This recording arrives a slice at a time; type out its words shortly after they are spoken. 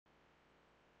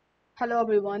Hello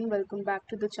everyone, welcome back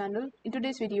to the channel. In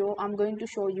today's video, I'm going to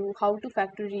show you how to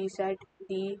factory reset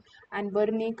the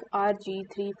Anbernic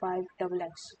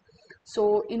RG35XX.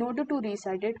 So in order to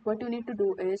reset it, what you need to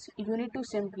do is you need to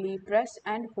simply press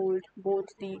and hold both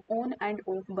the on and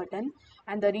off button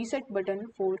and the reset button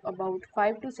for about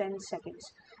 5 to 10 seconds.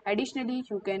 Additionally,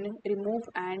 you can remove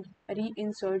and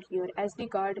reinsert your SD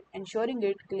card, ensuring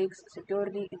it clicks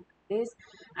securely in place,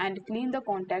 and clean the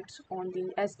contacts on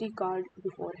the SD card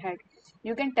beforehand.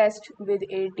 You can test with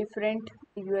a different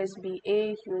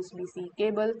USB-A, USB-C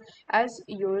cable as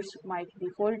yours might be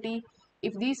faulty.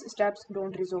 If these steps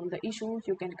don't resolve the issue,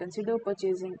 you can consider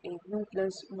purchasing a new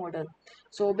plus model.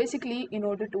 So basically, in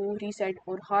order to reset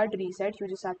or hard reset, you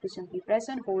just have to simply press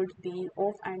and hold the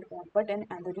off and on button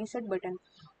and the reset button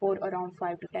for around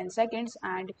 5 to 10 seconds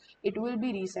and it will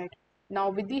be reset. Now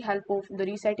with the help of the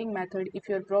resetting method, if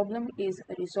your problem is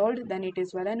resolved, then it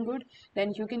is well and good.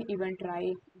 Then you can even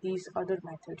try these other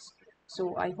methods.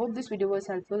 So I hope this video was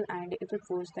helpful, and if it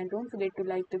was, then don't forget to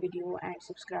like the video and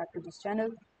subscribe to this channel.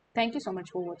 Thank you so much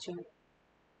for watching.